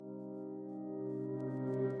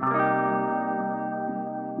Hey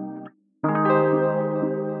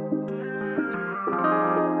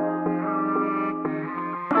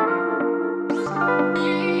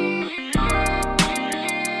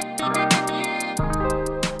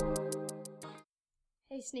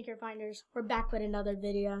sneaker finders, we're back with another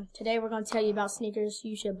video. Today we're going to tell you about sneakers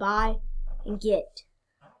you should buy and get.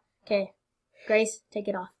 Okay, Grace, take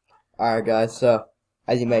it off. Alright guys, so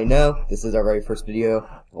as you may know, this is our very first video,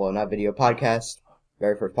 well not video, podcast,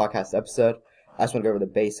 very first podcast episode. I just want to go over the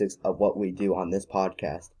basics of what we do on this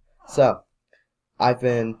podcast. So, I just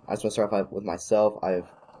want to start off with myself. I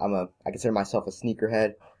consider myself a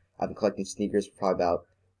sneakerhead. I've been collecting sneakers for probably about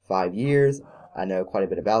 5 years. I know quite a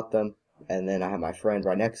bit about them. And then I have my friend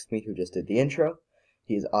right next to me who just did the intro.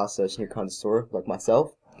 He's also a sneaker connoisseur like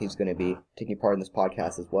myself. He's going to be taking part in this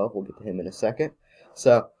podcast as well. We'll get to him in a second.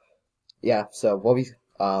 So what we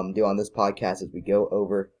do on this podcast is we go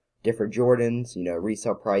over different Jordans,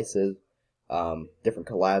 resale prices, different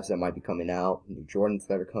collabs that might be coming out, new Jordans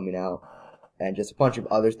that are coming out, and just a bunch of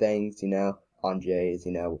other things, on J's,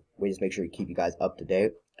 we just make sure we keep you guys up to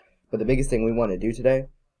date. But the biggest thing we want to do today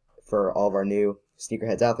for all of our new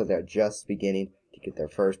sneakerheads out there that are just beginning to get their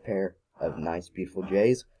first pair of nice, beautiful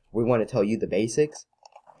J's, we want to tell you the basics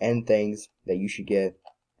and things that you should get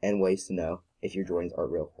and ways to know if your Jordans are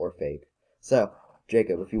real or fake. So,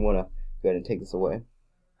 Jacob, if you want to go ahead and take this away.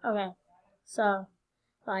 Okay, so,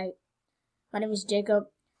 my name is Jacob.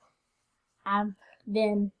 I've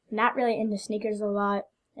been not really into sneakers a lot.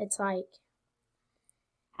 It's like,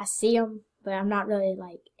 I see them, but I'm not really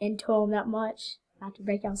into them that much. Not to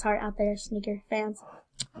break y'all's heart out there, sneaker fans.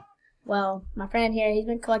 Well, my friend here, he's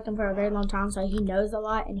been collecting for a very long time, so he knows a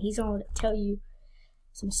lot, and he's going to tell you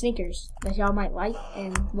some sneakers that y'all might like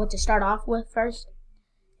and what to start off with first.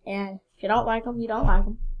 And if you don't like them, you don't like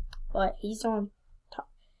them. But he's going to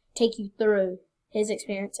take you through his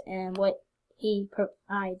experience and what he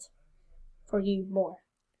provides for you more.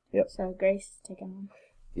 Yep. So, Grace, take it on.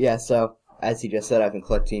 Yeah, so, as he just said, I've been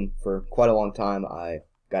collecting for quite a long time. I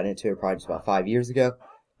got into it probably just about 5 years ago.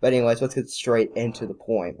 But anyways, let's get straight into the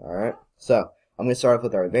point, alright? So, I'm going to start off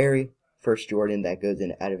with our very first Jordan that goes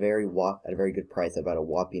in at a very good price, about a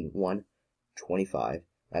whopping $125.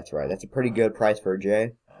 That's right, that's a pretty good price for a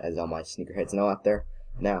J, as all my sneakerheads know out there.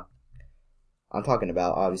 Now, I'm talking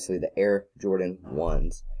about, obviously, the Air Jordan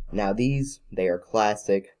 1s. Now, they are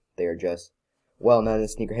classic. They are just well-known in the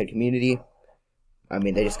sneakerhead community. I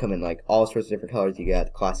mean, they just come in all sorts of different colors. You got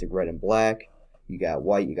the classic red and black. You got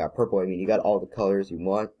white, you got purple. I mean, you got all the colors you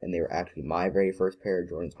want, and they were actually my very first pair of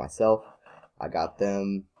Jordans myself. I got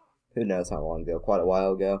them, who knows how long ago, quite a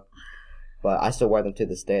while ago. But I still wear them to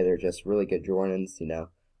this day. They're just really good Jordans,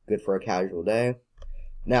 good for a casual day.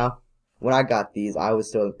 Now, when I got these, I was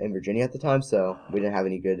still in Virginia at the time, so we didn't have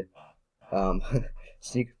any good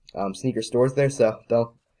sneaker stores there, so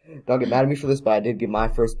don't get mad at me for this, but I did get my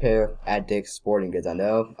first pair at Dick's Sporting Goods. I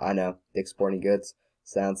know, Dick's Sporting Goods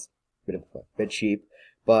sounds a bit cheap,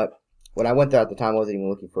 but when I went there at the time, I wasn't even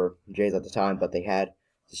looking for J's at the time, but they had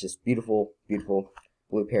just beautiful, beautiful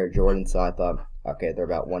blue pair of Jordans, so I thought, okay, they're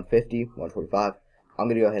about $150, $125. I'm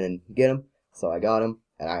going to go ahead and get them, so I got them,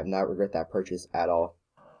 and I have not regret that purchase at all.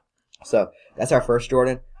 So, that's our first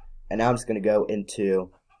Jordan, and now I'm just going to go into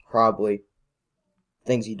probably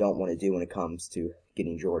things you don't want to do when it comes to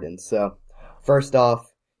getting Jordans. So, first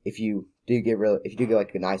off, if you do get a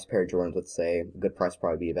nice pair of Jordans, let's say a good price would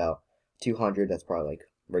probably be about $200. That's probably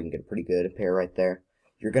where you can get a pretty good pair right there.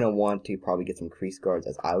 You're gonna want to probably get some crease guards,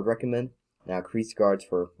 as I would recommend. Now, crease guards,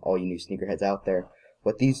 for all you new sneakerheads out there,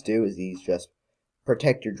 what these do is these just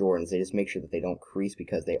protect your Jordans. They just make sure that they don't crease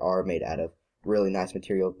because they are made out of really nice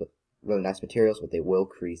materials, but they will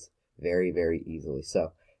crease very, very easily.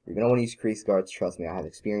 So you're gonna want to use crease guards. Trust me, I have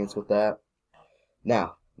experience with that.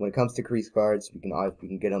 Now, when it comes to crease guards, you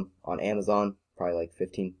can get them on Amazon, probably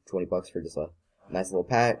 $15-20 for just a nice little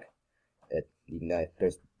pack.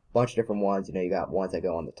 There's a bunch of different ones. You got ones that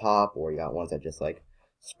go on the top, or you got ones that just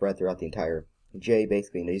spread throughout the entire J,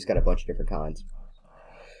 basically. You just got a bunch of different kinds.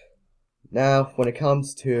 Now, when it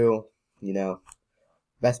comes to,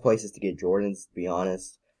 best places to get Jordans, to be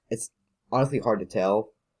honest, it's honestly hard to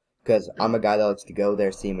tell, because I'm a guy that likes to go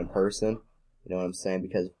there, see them in person. You know what I'm saying?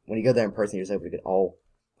 Because when you go there in person, you're just able to get all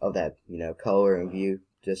of that, color and view.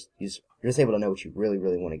 You're just able to know what you really,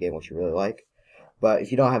 really want to get, what you really like. But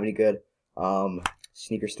if you don't have any good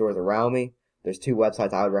sneaker stores around me, there's 2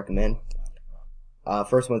 websites I would recommend.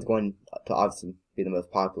 First one's going to obviously be the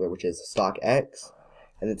most popular, which is StockX.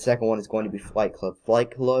 And then the second one is going to be Flight Club.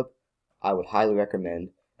 Flight Club, I would highly recommend,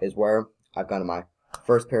 is where I've gotten my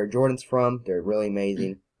first pair of Jordans from. They're really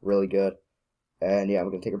amazing, really good. And yeah, I'm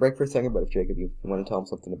going to take a break for a second, but if Jacob, you want to tell him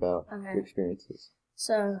something about Okay. your experiences.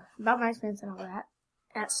 So, about my experience and all that,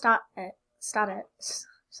 at something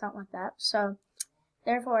like that. So,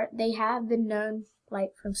 therefore, they have been known,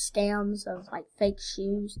 like, from scams of, like, fake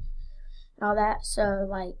shoes and all that. So,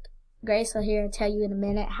 like, Grace will here tell you in a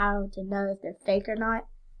minute how to know if they're fake or not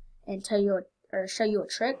and tell you or show you a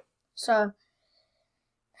trick. So,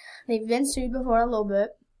 they've been sued before a little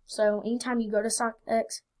bit. So, anytime you go to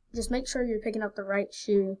StockX, just make sure you're picking up the right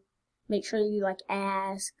shoe. Make sure you, like,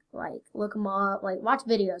 ask, like, look them up, like, watch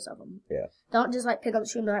videos of them. Yeah. Don't just, like, pick up the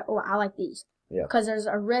shoe and be like, oh, I like these. Yeah. Because there's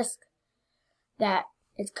a risk that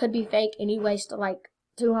it could be fake and you waste, like,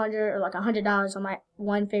 $200 or, like, $100 on, like,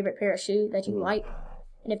 one favorite pair of shoes that you like.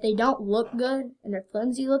 And if they don't look good and they're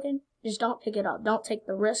flimsy looking, just don't pick it up. Don't take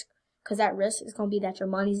the risk, because that risk is going to be that your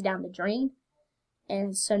money's down the drain.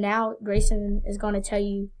 And so now Grayson is going to tell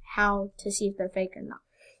you how to see if they're fake or not.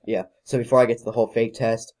 Yeah. So before I get to the whole fake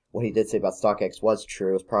test, what he did say about StockX was true.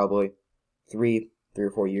 It was probably three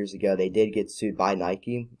or 4 years ago. They did get sued by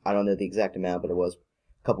Nike. I don't know the exact amount, but it was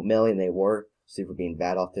a couple million. They were sued for being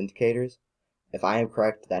bad authenticators. If I am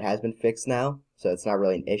correct, that has been fixed now, so it's not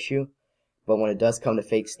really an issue. But when it does come to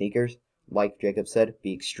fake sneakers, like Jacob said,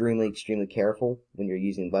 be extremely, extremely careful when you're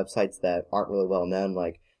using websites that aren't really well known,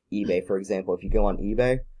 like eBay, for example. If you go on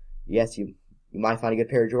eBay, yes, you might find a good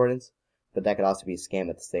pair of Jordans, but that could also be a scam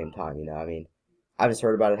at the same time, you know. I mean, I've just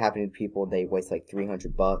heard about it happening to people. They waste like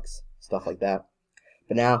 $300, stuff like that.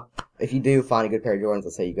 But now, if you do find a good pair of Jordans,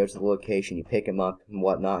 let's say you go to the location, you pick them up and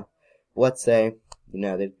whatnot. Let's say, you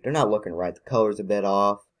know, they're not looking right. The color's a bit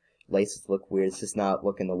off. Laces look weird. It's just not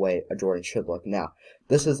looking the way a Jordan should look. Now,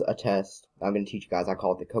 this is a test I'm going to teach you guys. I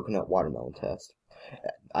call it the coconut watermelon test.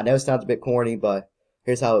 I know it sounds a bit corny, but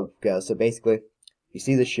here's how it goes. So basically, you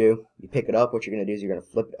see the shoe, you pick it up. What you're going to do is you're going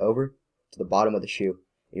to flip it over to the bottom of the shoe.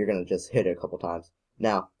 And you're going to just hit it a couple times.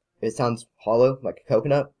 Now, if it sounds hollow, like a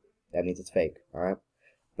coconut, that means it's fake, alright?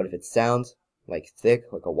 But if it sounds like thick,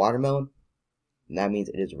 like a watermelon, then that means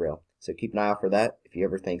it is real. So keep an eye out for that. If you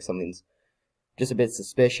ever think something's just a bit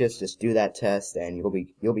suspicious, just do that test and you'll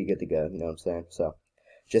be good to go, you know what I'm saying? So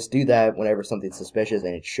just do that whenever something's suspicious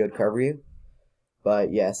and it should cover you.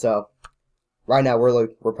 But yeah, so right now we're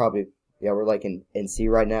like in NC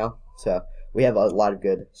right now. So we have a lot of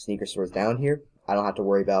good sneaker stores down here. I don't have to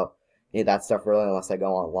worry about any of that stuff really unless I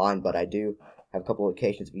go online, but I do have a couple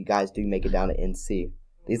locations if you guys do make it down to NC.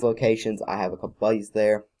 These locations, I have a couple buddies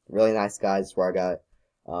there, really nice guys where I got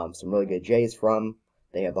some really good J's from.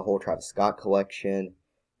 They have the whole Travis Scott collection.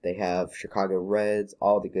 They have Chicago Reds,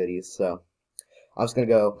 all the goodies. So I'm just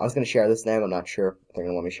gonna share this name. I'm not sure if they're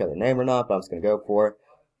gonna want me to share their name or not, but I'm just gonna go for it.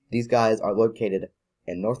 These guys are located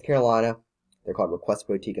in North Carolina. They're called Request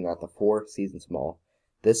Boutique and they're at the Four Seasons Mall.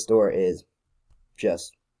 This store is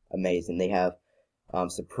just amazing. They have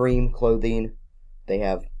Supreme clothing. They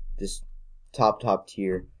have just top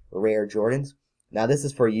tier rare Jordans. Now this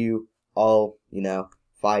is for you all,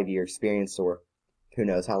 5-year experience or who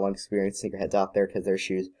knows how long experience sneakerheads out there, because their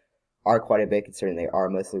shoes are quite a bit considering they are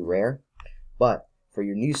mostly rare. But for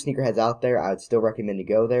your new sneakerheads out there, I would still recommend to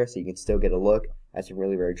go there so you can still get a look at some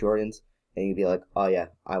really rare Jordans. And you can be like, oh yeah,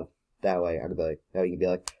 you can be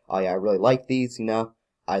like, oh yeah, I really like these, I'm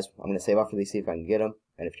going to save up for these, see if I can get them.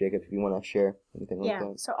 And if Jacob, if you want to share anything like that.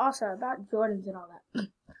 Yeah, so also about Jordans and all that.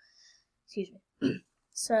 Excuse me.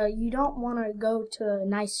 So you don't want to go to a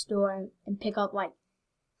nice store and pick up like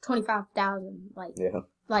 25,000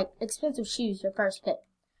 like expensive shoes your first pick.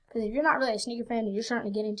 Because if you're not really a sneaker fan and you're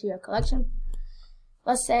starting to get into your collection,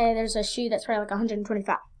 let's say there's a shoe that's probably like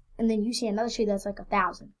 125, and then you see another shoe that's like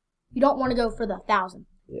 1,000. You don't want to go for the 1,000.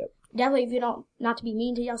 Yep. Definitely, if you don't, not to be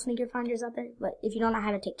mean to y'all sneaker finders out there, but if you don't know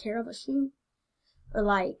how to take care of a shoe or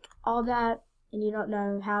like all that, and you don't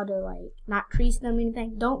know how to like not crease them or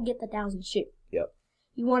anything, don't get the 1,000 shoe. Yep.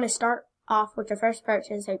 You want to start off with your first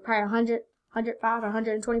purchase, say probably 100, 105, or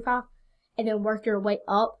 125, and then work your way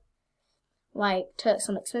up, like to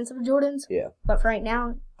some expensive Jordans. Yeah. But for right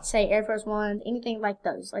now, say Air Force Ones, anything like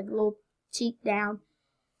those, like a little cheap down.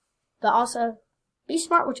 But also, be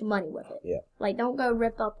smart with your money with it. Yeah. Like, don't go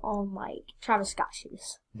rip up on like Travis Scott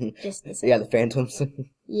shoes. Just the same. Yeah, the Phantoms.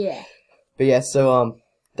 Yeah. But yeah, so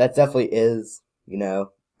that definitely is,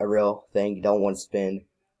 a real thing. You don't want to spend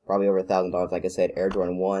probably over $1,000. Like I said, Air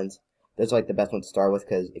Jordan 1s. Those are like the best ones to start with,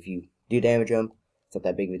 because if you do damage them, it's not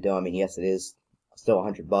that big of a deal. I mean, yes, it is still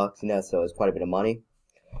 $100, so it's quite a bit of money.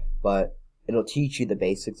 But it'll teach you the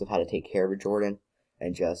basics of how to take care of a Jordan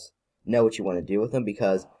and just know what you want to do with them,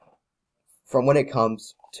 because from when it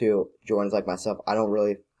comes to Jordans like myself, I don't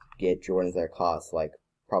really get Jordans that cost like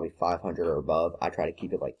probably $500 or above. I try to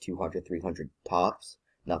keep it like $200, $300 tops,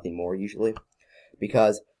 nothing more usually.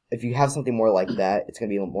 because if you have something more like that, it's going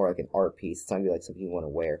to be more like an art piece. It's not going to be like something you want to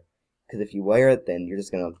wear. Because if you wear it, then you're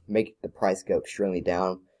just going to make the price go extremely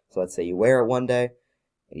down. So let's say you wear it one day,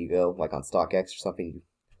 and you go like on StockX or something, you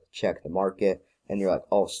check the market, and you're like,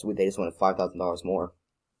 oh sweet, they just wanted $5,000 more.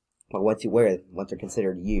 But once you wear it, once they're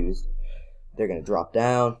considered used, they're going to drop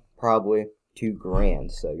down probably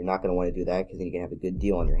 $2,000. So you're not going to want to do that because then you can have a good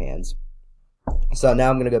deal on your hands. So now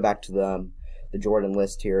I'm going to go back to the Jordan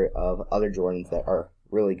list here of other Jordans that are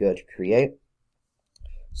really good to create.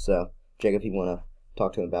 So, Jacob, if you want to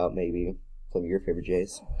talk to him about maybe some of your favorite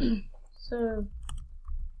J's. So,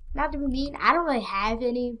 not to be mean, I don't really have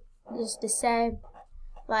any, just to say,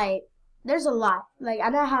 like, there's a lot. Like, I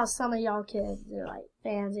know how some of y'all kids are, like,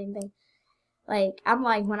 fans and things. Like, I'm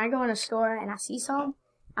like, when I go in a store and I see some,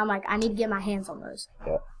 I'm like, I need to get my hands on those.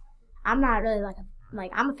 Yeah. I'm not really,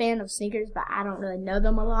 I'm a fan of sneakers, but I don't really know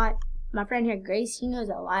them a lot. My friend here, Grace, he knows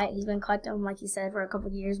a lot. He's been collecting them, like he said, for a couple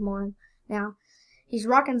of years more now. He's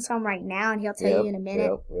rocking some right now, and he'll tell you in a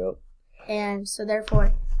minute. Yep. And so,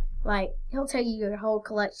 therefore, like, he'll tell you your whole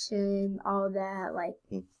collection, all of that, like,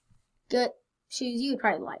 good shoes you would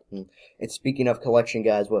probably like. And speaking of collection,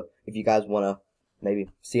 guys, if you guys want to maybe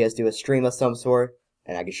see us do a stream of some sort,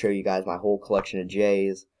 and I can show you guys my whole collection of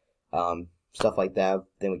J's, stuff like that,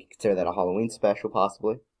 then we can consider that a Halloween special,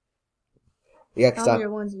 possibly. Yeah, Tell me your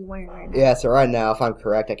ones you're wearing right now. Yeah, so right now, if I'm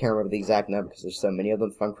correct, I can't remember the exact number because there's so many of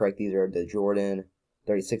them. If I'm correct, these are the Jordan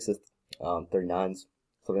 36s, 39s,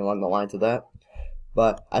 something along the lines of that.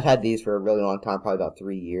 But I've had these for a really long time, probably about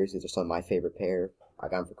 3 years. These are some of my favorite pair. I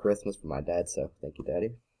got them for Christmas from my dad, so thank you,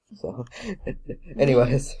 Daddy. So,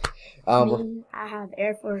 anyways. I have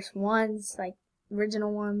Air Force Ones, like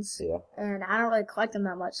original ones. Yeah. And I don't really collect them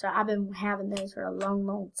that much, so I've been having those for a long,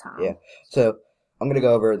 long time. Yeah. So, I'm going to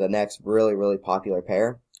go over the next really, really popular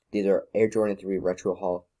pair. These are Air Jordan 3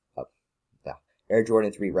 Air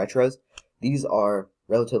Jordan 3 Retros. These are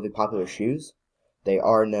relatively popular shoes. They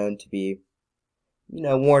are known to be,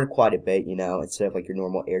 worn quite a bit, instead of like your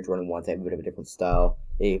normal Air Jordan 1s, they have a bit of a different style.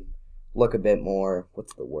 They look a bit more,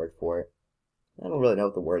 what's the word for it? I don't really know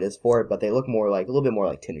what the word is for it, but they look a little bit more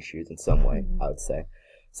like tennis shoes in some way, I would say.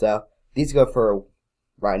 So, these go for,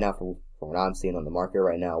 right now, for what I'm seeing on the market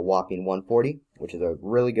right now, a whopping $140, which is a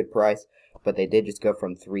really good price, but they did just go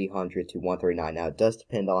from $300 to $139. Now, it does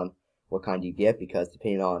depend on what kind you get, because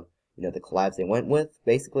depending on, the collabs they went with,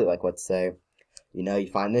 basically, like, let's say, you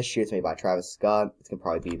find this shoe, it's made by Travis Scott, it's going to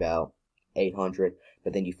probably be about $800,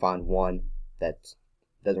 but then you find one that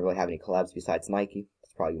doesn't really have any collabs besides Nike,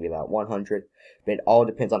 it's probably going to be about $100, but it all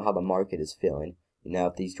depends on how the market is feeling.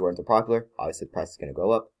 If these Jordans are popular, obviously the price is going to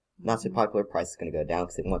go up. Not so popular, price is going to go down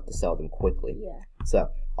because they want to sell them quickly. Yeah. So,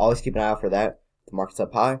 always keep an eye out for that. If the market's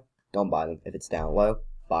up high, don't buy them. If it's down low,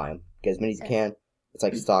 buy them. Get as many as you can. It's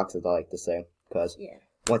like stocks, as I like to say, because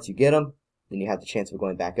once you get them, then you have the chance of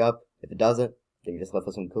going back up. If it doesn't, then you're just left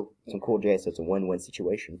with some cool J's, so it's a win-win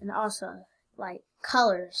situation. And also, like,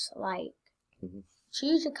 colors. Like,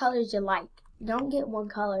 choose your colors you like. Don't get one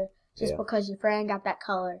color just because your friend got that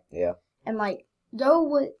color. Yeah. And, like, go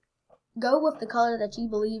with the color that you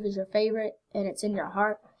believe is your favorite and it's in your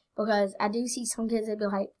heart, because I do see some kids that be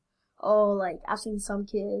like, oh, like, I've seen some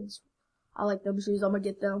kids, I like them shoes, I'm gonna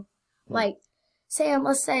get them. Like,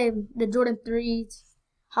 let's say the Jordan 3s,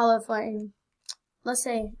 Hall of Fame, let's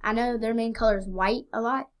say, I know their main color is white a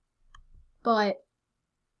lot, but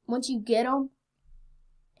once you get them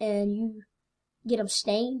and you get them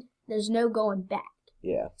stained, there's no going back.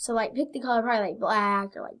 Yeah. So, like, pick the color probably like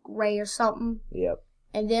black or like gray or something. Yep.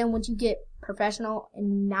 And then once you get professional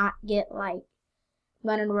and not get, like,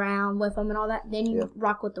 running around with them and all that, then you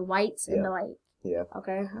rock with the whites and the, like,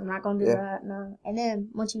 okay, I'm not going to do that, no. And then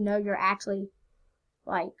once you know you're actually,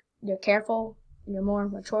 like, you're careful and you're more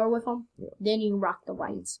mature with them, then you rock the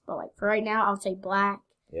whites. But, like, for right now, I would say black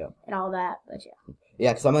and all that, but yeah.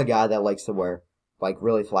 Yeah, because I'm a guy that likes to wear, like,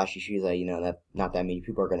 really flashy shoes that, that not that many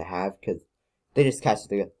people are going to have, because they just catch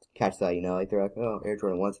that, like, they're like, oh, Air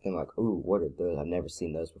Jordan 1s, and they're like, ooh, what are those? I've never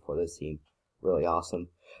seen those before. Those seem really awesome.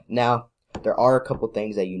 Now, there are a couple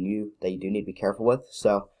things that you do need to be careful with.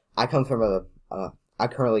 So, I come from I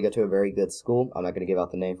currently go to a very good school. I'm not going to give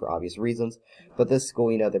out the name for obvious reasons, but this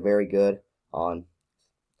school, they're very good on,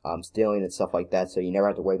 stealing and stuff like that, so you never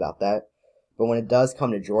have to worry about that. But when it does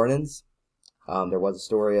come to Jordans, there was a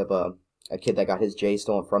story of, a kid that got his J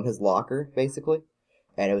stolen from his locker, basically,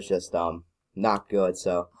 and it was just, not good.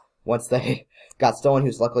 So once they got stolen, he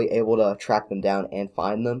was luckily able to track them down and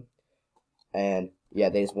find them. And yeah,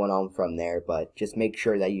 they just went on from there. But just make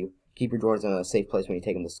sure that you keep your Jordans in a safe place when you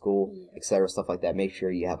take them to school, etc., stuff like that. Make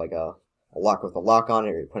sure you have like a locker with a lock on it,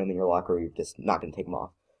 or you put them in your locker, or you're just not going to take them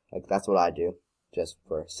off. Like, that's what I do. just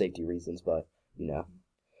for safety reasons, but,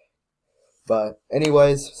 But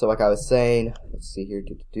anyways, so like I was saying, let's see here,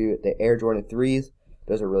 the Air Jordan 3s,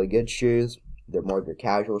 those are really good shoes. They're more of your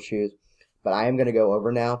casual shoes. But I am going to go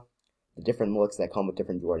over now the different looks that come with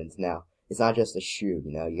different Jordans. Now, it's not just a shoe,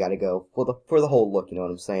 you got to go for the whole look, you know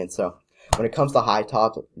what I'm saying? So, when it comes to high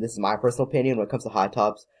tops, this is my personal opinion, when it comes to high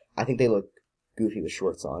tops, I think they look goofy with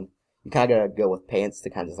shorts on. You kind of got to go with pants to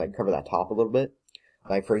kind of just like cover that top a little bit.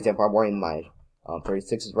 Like, for example, I'm wearing my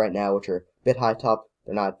 36s right now, which are a bit high top.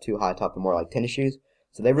 They're not too high top, they're more like tennis shoes.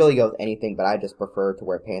 So they really go with anything, but I just prefer to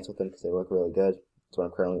wear pants with them because they look really good. That's what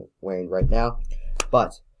I'm currently wearing right now.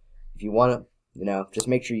 But if you want to, just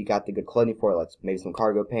make sure you got the good clothing for it, like maybe some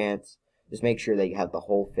cargo pants. Just make sure that you have the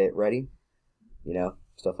whole fit ready,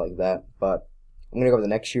 stuff like that. But I'm going to go over the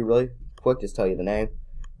next shoe really quick, just tell you the name.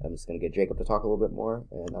 I'm just going to get Jacob to talk a little bit more,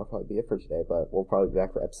 and that'll probably be it for today. But we'll probably be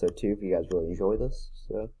back for episode 2 if you guys really enjoy this.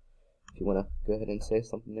 So if you want to go ahead and say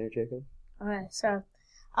something there, Jacob. Okay, so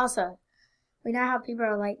also, we know how people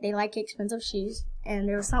are like, they like expensive shoes, and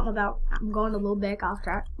there was something about, I'm going a little bit off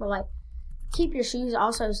track, but like, keep your shoes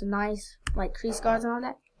also some nice, like, crease guards and all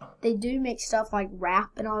that. They do make stuff like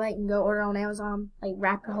wrap and all that. You can go order on Amazon, like,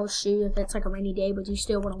 wrap your whole shoe if it's like a rainy day, but you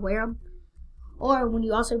still want to wear them. Or when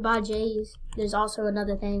you also buy J's, there's also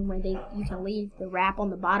another thing where you can leave the wrap on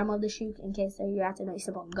the bottom of the shoe in case you have to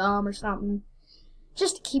step on gum or something.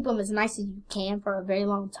 Just to keep them as nice as you can for a very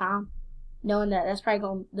long time. Knowing that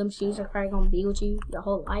them shoes are probably going to be with you your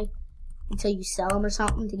whole life until you sell them or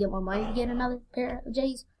something to get more money to get another pair of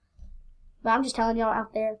J's. But I'm just telling y'all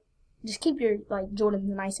out there, just keep your Jordans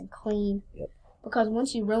nice and clean. Yep. Because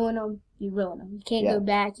once you ruin them, you ruin them. You can't go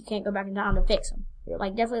back. You can't go back in time to fix them. Yep.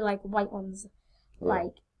 Definitely white ones. Yeah.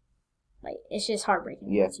 It's just heartbreaking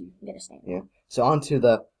once you get a stain. Yeah. So on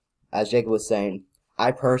to as Jacob was saying,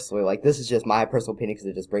 I personally, this is just my personal opinion because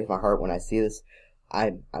it just breaks my heart when I see this.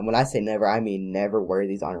 When I say never, I mean never wear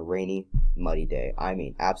these on a rainy, muddy day. I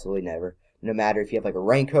mean absolutely never. No matter if you have a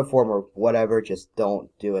raincoat for them or whatever, just don't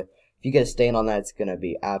do it. If you get a stain on that, it's going to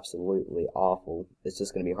be absolutely awful. It's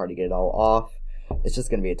just going to be hard to get it all off. It's just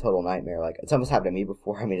going to be a total nightmare. It's almost happened to me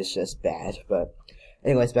before. I mean, it's just bad. But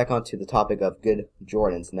anyways, back onto the topic of good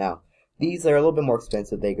Jordans. Now, these are a little bit more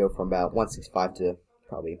expensive. They go from about $165 to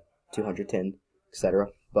probably $210, etc.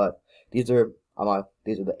 But these are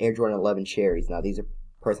the Air Jordan 11 Cherries. Now, these are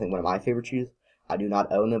personally one of my favorite shoes. I do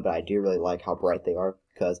not own them, but I do really like how bright they are.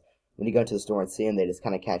 Because when you go into the store and see them, they just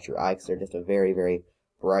kind of catch your eye because they're just a very, very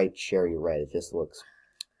bright cherry red. It just looks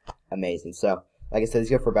amazing. So, like I said, these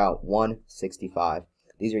go for about $165.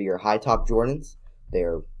 These are your high top Jordans.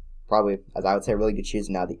 They're probably, as I would say, really good shoes.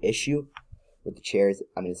 Now, the issue with the Cherries,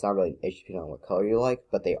 I mean, it's not really an issue depending on what color you like,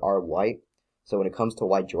 but they are white. So when it comes to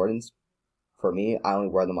white Jordans, for me, I only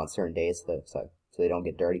wear them on certain days so they don't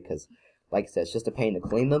get dirty because, like I said, it's just a pain to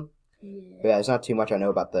clean them. Yeah. But yeah, there's not too much I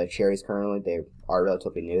know about the Cherries currently. They are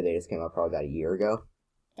relatively new. They just came out probably about a year ago.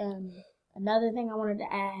 And another thing I wanted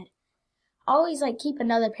to add, always keep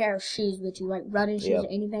another pair of shoes with you, running shoes or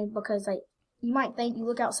anything, because you might think you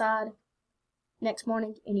look outside next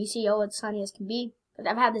morning and you see, it's sunny as can be. Because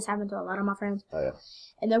I've had this happen to a lot of my friends. Oh, yeah.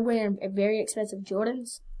 And they're wearing very expensive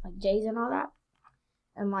Jordans, like J's and all that.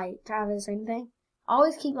 And Travis or anything.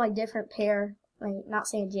 Always keep different pair, not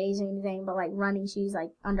saying J's or anything, but running shoes like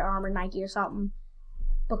Under Armour, Nike or something.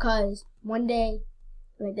 Because one day,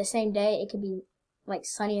 the same day, it could be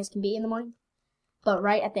sunny as can be in the morning. But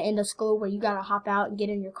right at the end of school where you gotta hop out and get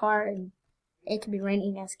in your car and it can be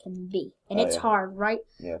raining as can be. And it's hard, right?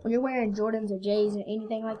 Yeah. When you're wearing Jordans or J's or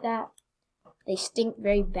anything like that, they stink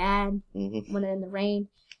very bad when they're in the rain.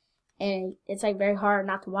 And it's very hard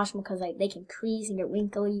not to wash them because they can crease and get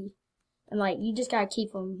wrinkly. And you just gotta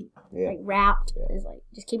keep them wrapped. Yeah. It's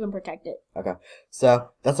just keep them protected. Okay. So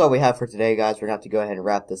that's all we have for today, guys. We're gonna have to go ahead and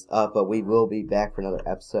wrap this up, but we will be back for another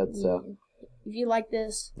episode. So if you like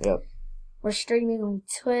this, yep. We're streaming on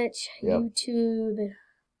Twitch, YouTube,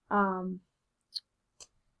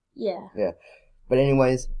 yeah. But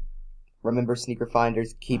anyways, remember, Sneaker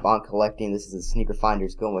Finders, keep on collecting. This is the Sneaker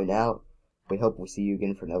Finders going out. We hope we'll see you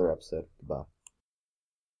again for another episode. Goodbye.